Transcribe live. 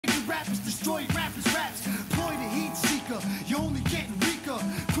destroy rappers' raps. Ploy the heat seeker, you're only getting weaker.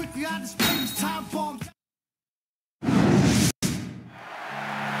 Quickly I display these time bombs.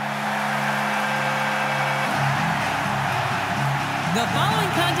 The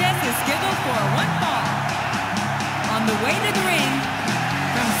following contest is scheduled for one fall. On the way to the ring,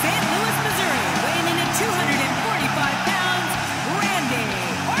 from St. Louis, Missouri, weighing in at 245 pounds, Randy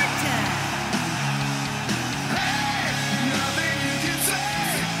Orton. Hey, nothing you can say,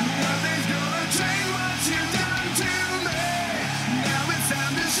 nothing's gonna change what you've done to me. Now it's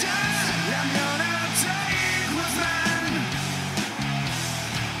time to shine, I'm gonna take what's mine.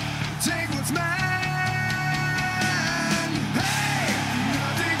 Take what's mine.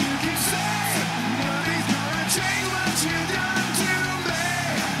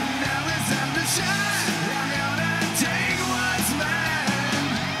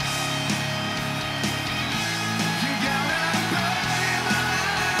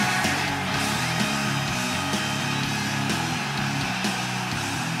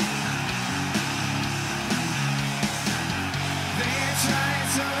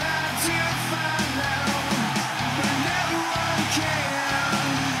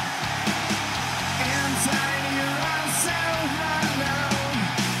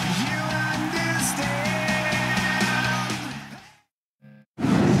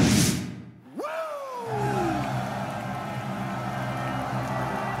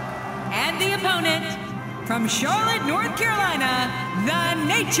 The opponent, from Charlotte, North Carolina, the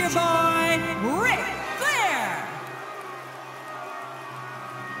Nature Boy, Ric Flair.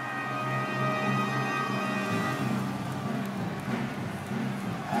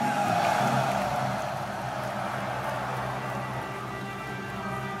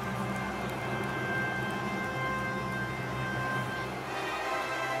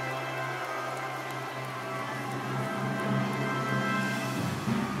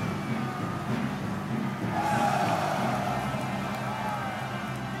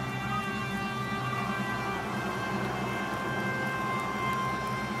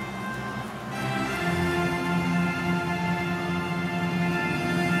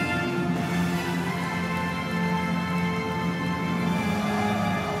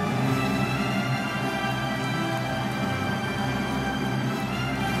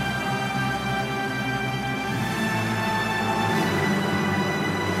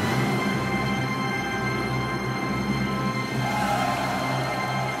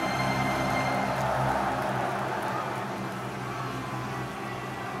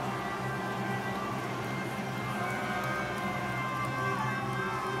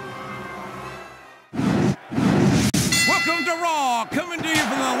 Welcome to Raw, coming to you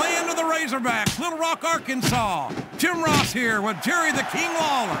from the land of the Razorbacks, Little Rock, Arkansas. Tim Ross here with Jerry the King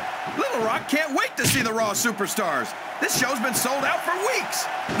Lawler. Little Rock can't wait to see the Raw Superstars. This show's been sold out for weeks.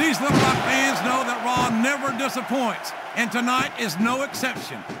 These Little Rock fans know that Raw never disappoints, and tonight is no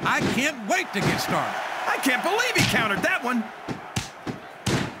exception. I can't wait to get started. I can't believe he countered that one.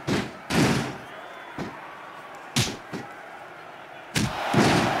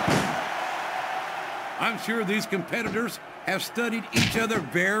 I'm sure these competitors have studied each other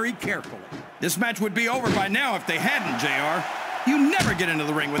very carefully. This match would be over by now if they hadn't, JR. You never get into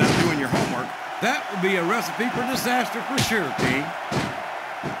the ring without doing your homework. That would be a recipe for disaster for sure, King.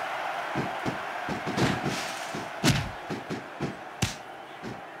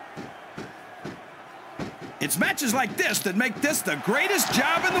 It's matches like this that make this the greatest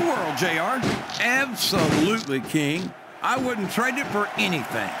job in the world, JR. Absolutely, King. I wouldn't trade it for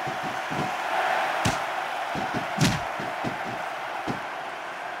anything.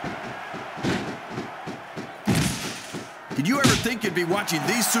 Did you ever think you'd be watching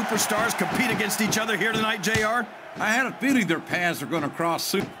these superstars compete against each other here tonight, JR? I had a feeling their paths are going to cross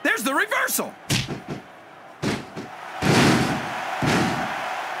soon. There's the reversal.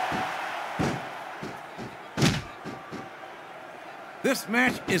 This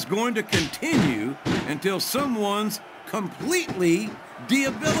match is going to continue until someone's completely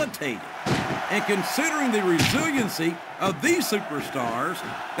debilitated. And considering the resiliency of these superstars,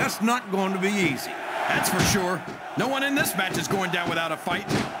 that's not going to be easy. That's for sure. No one in this match is going down without a fight.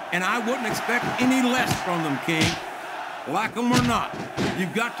 And I wouldn't expect any less from them, King. Like them or not,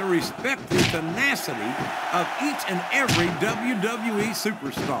 you've got to respect the tenacity of each and every WWE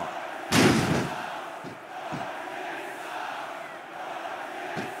superstar.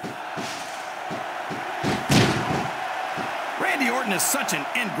 Randy Orton is such an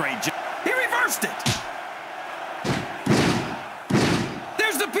end-grade job. He reversed it.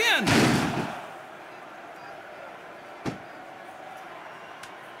 There's the pin.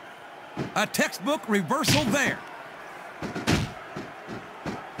 A textbook reversal there.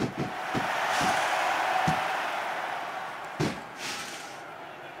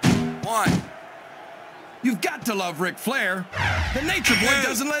 got to love Ric Flair. The Nature Boy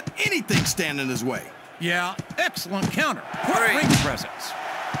doesn't let anything stand in his way. Yeah, excellent counter. Quick ring presence.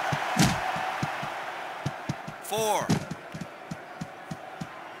 4,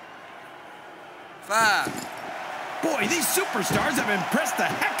 5. Boy, these superstars have impressed the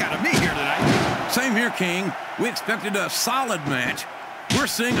heck out of me here tonight. Same here, King. We expected a solid match. We're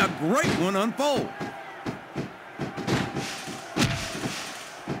seeing a great one unfold.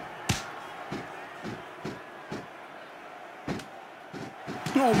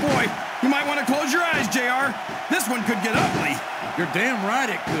 Oh, boy. You might want to close your eyes, JR. This one could get ugly. You're damn right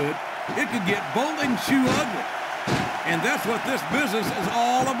it could. It could get bowling shoe ugly. And that's what this business is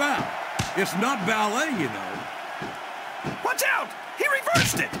all about. It's not ballet, you know. Watch out! He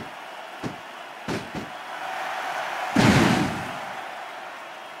reversed it!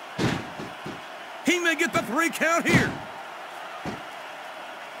 He may get the 3 count here.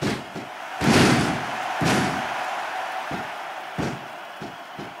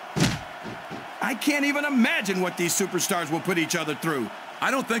 I can't even imagine what these superstars will put each other through.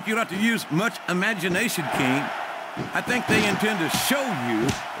 I don't think you'll have to use much imagination, King. I think they intend to show you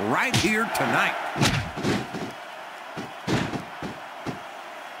right here tonight.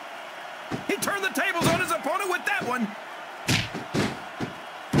 He turned the tables on his opponent with that one.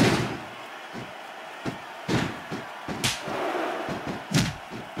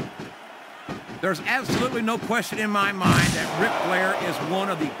 There's absolutely no question in my mind that Ric Flair is one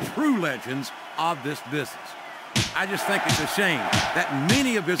of the true legends of this business. I just think it's a shame that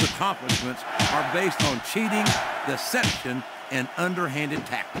many of his accomplishments are based on cheating, deception, and underhanded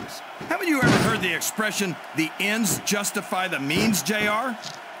tactics. Haven't you ever heard the expression, the ends justify the means, JR?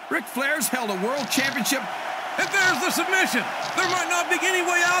 Ric Flair's held a world championship. And there's the submission. There might not be any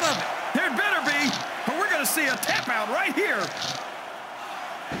way out of it. There better be, or we're going to see a tap out right here.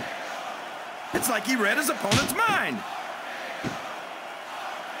 It's like he read his opponent's mind.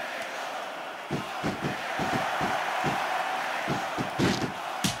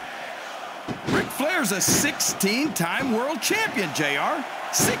 Ric Flair's a 16-time world champion, JR.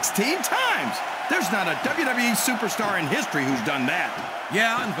 16 times. There's not a WWE superstar in history who's done that.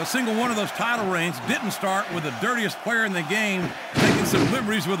 Yeah, and if a single one of those title reigns didn't start with the dirtiest player in the game taking some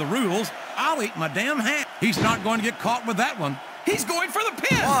liberties with the rules, I'll eat my damn hat. He's not going to get caught with that one. He's going for the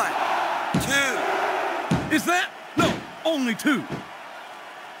pin. 1, 2. Is that? No, only 2.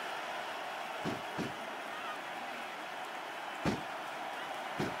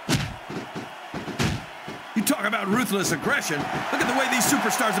 You talk about ruthless aggression. Look at the way these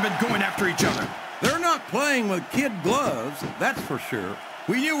superstars have been going after each other. They're not playing with kid gloves, that's for sure.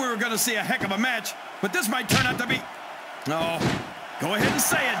 We knew we were going to see a heck of a match, but this might turn out to be... No, go ahead and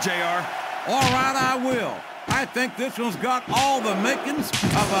say it, JR. All right, I will. I think this one's got all the makings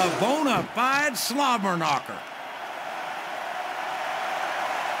of a bona fide slobber knocker.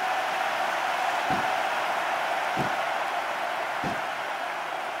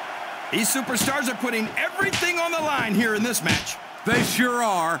 These superstars are putting everything on the line here in this match. They sure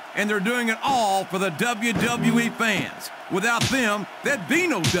are, and they're doing it all for the WWE fans. Without them, there'd be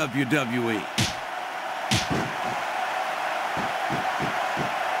no WWE.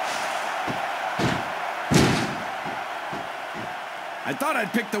 I thought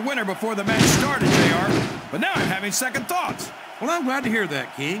I'd pick the winner before the match started, JR, but now I'm having second thoughts. Well, I'm glad to hear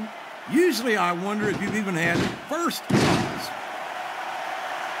that, King. Usually I wonder if you've even had first thoughts.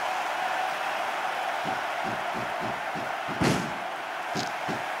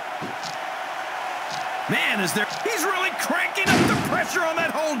 Man, he's really cranking up the pressure on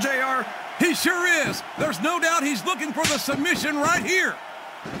that hole, JR. He sure is. There's no doubt he's looking for the submission right here.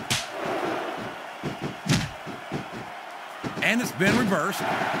 And it's been reversed.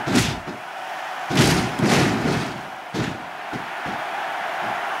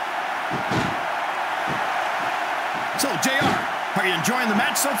 So, JR, are you enjoying the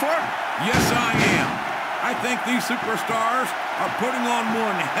match so far? Yes, I am. I think these superstars are putting on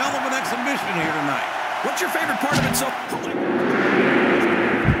one hell of an exhibition here tonight. What's your favorite part of it so...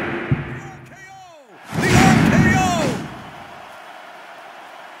 The RKO!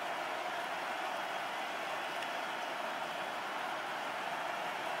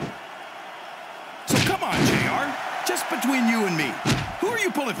 So come on, JR. Just between you and me, who are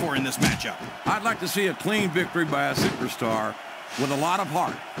you pulling for in this matchup? I'd like to see a clean victory by a superstar with a lot of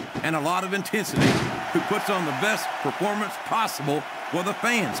heart and a lot of intensity who puts on the best performance possible for the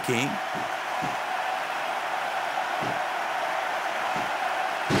fans, King.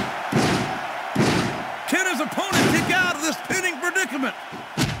 Can his opponent kick out of this pinning predicament?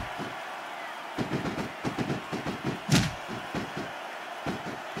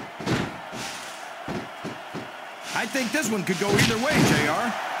 think this one could go either way,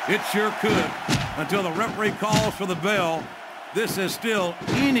 JR. It sure could. Until the referee calls for the bell, this is still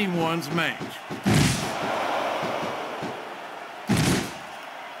anyone's match.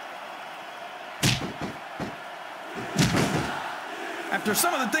 After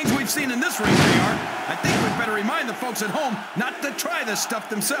some of the things we've seen in this ring, JR, I think we'd better remind the folks at home not to try this stuff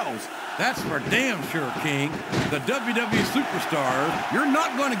themselves. That's for damn sure, King. The WWE Superstars, you're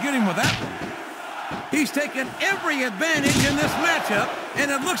not going to get him with that one. He's taken every advantage in this matchup, and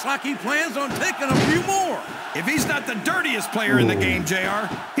it looks like he plans on taking a few more. If he's not the dirtiest player in the game, JR,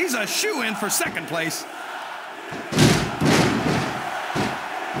 he's a shoo-in for second place.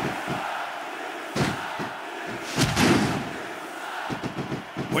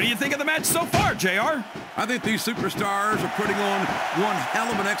 What do you think of the match so far, JR? I think these superstars are putting on one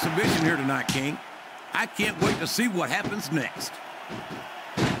hell of an exhibition here tonight, King. I can't wait to see what happens next.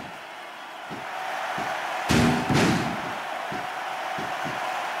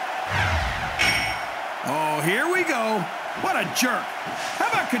 Oh, here we go. What a jerk. How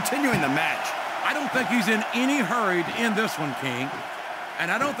about continuing the match? I don't think he's in any hurry to end this one, King.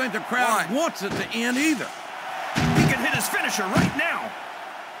 And I don't think the crowd wants it to end either. He can hit his finisher right now.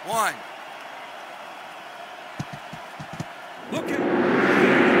 One. Look at...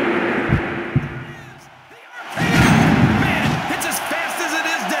 Man, it's as fast as it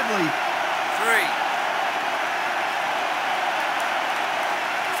is deadly. 3.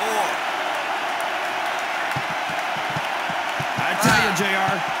 4. I tell you,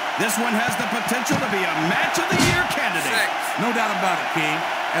 JR, this one has the potential to be a Match of the Year candidate. 6. No doubt about it, King.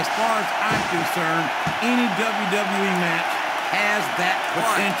 As far as I'm concerned, any WWE match has that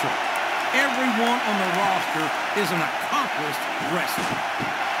potential. Everyone on the roster is an accomplished wrestler.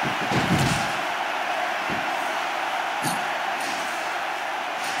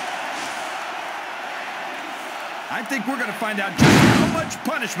 I think we're going to find out just how much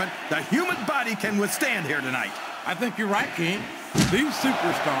punishment the human body can withstand here tonight. I think you're right, King. These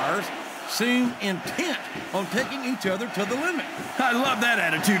superstars seem intent on taking each other to the limit. I love that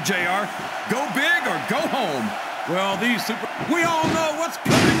attitude, JR. Go big or go home. Well, we all know what's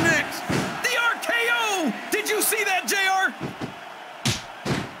coming next. The RKO! Did you see that, JR?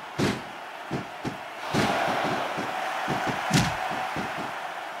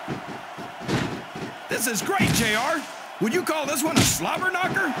 This is great, JR. Would you call this one a slobber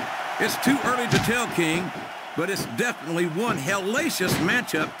knocker? It's too early to tell, King, but it's definitely one hellacious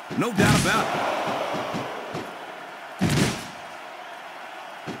matchup, no doubt about it.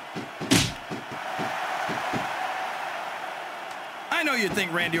 I know you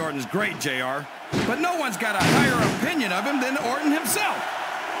think Randy Orton's great, JR, but no one's got a higher opinion of him than Orton himself.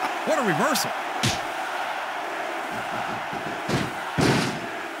 What a reversal.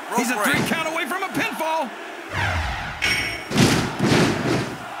 He's a 3 count away from a pinfall.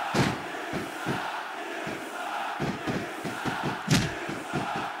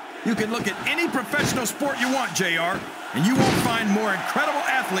 You can look at any professional sport you want, JR, and you won't find more incredible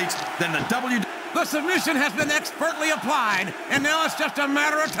athletes than the WWE. The submission has been expertly applied, and now it's just a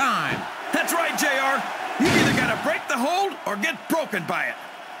matter of time. That's right, JR. You've either got to break the hold or get broken by it.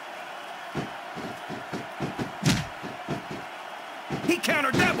 He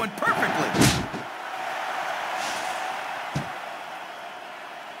countered that one perfectly.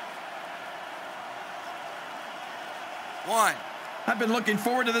 One. I've been looking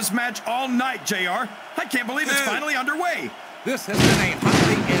forward to this match all night, JR. I can't believe it's finally underway. This has been a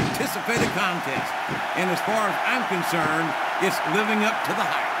hotly anticipated contest, and as far as I'm concerned, it's living up to the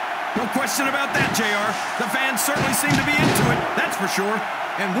hype. No question about that, JR. The fans certainly seem to be into it, that's for sure.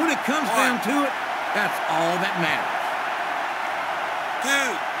 And when it comes down to it, that's all that matters. 2.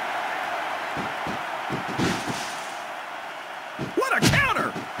 What a counter!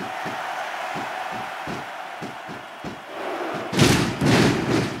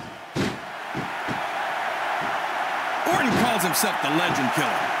 Orton calls himself the Legend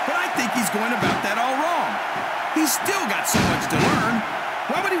Killer, but I think he's going about that all wrong. He's still got so much to learn.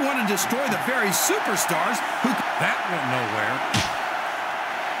 Why would he want to destroy the very superstars who... That went nowhere.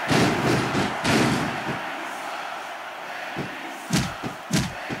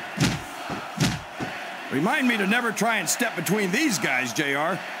 Remind me to never try and step between these guys,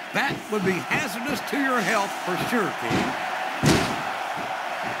 JR. That would be hazardous to your health for sure, King.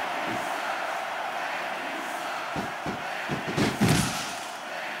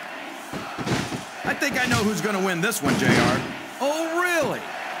 I think I know who's going to win this one, JR. Oh, really?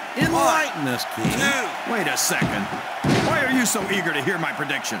 Enlighten us, King. 2. Wait a second. Why are you so eager to hear my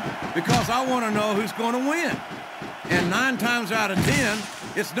prediction? Because I want to know who's going to win. And 9 times out of 10,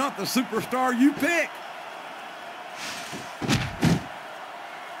 it's not the superstar you pick.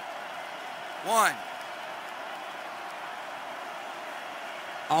 1.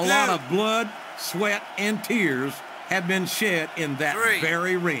 A lot of blood, sweat, and tears have been shed in that 3.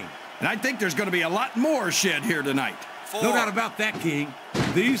 very ring. And I think there's going to be a lot more shed here tonight. 4. No doubt about that, King.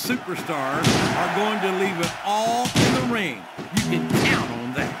 These superstars are going to leave it all in the ring. You can count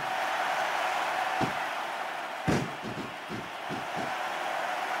on that.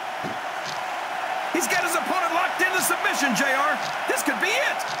 He's got his opponent locked into submission, JR. This could be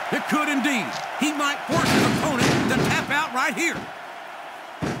it. It could indeed. He might force his opponent to tap out right here.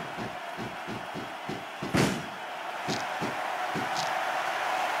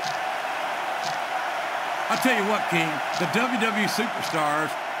 I'll tell you what, King, the WWE superstars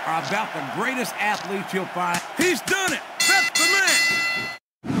are about the greatest athletes you'll find. He's done it. That's the match.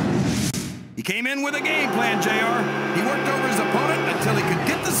 He came in with a game plan, JR. He worked over his opponent until he could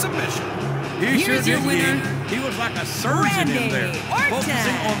get the submission. He Here's sure your did, winner, King. He was like a surgeon in there, Orton.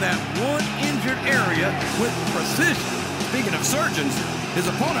 focusing on that one injured area with precision. Speaking of surgeons, his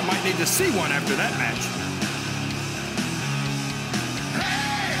opponent might need to see one after that match.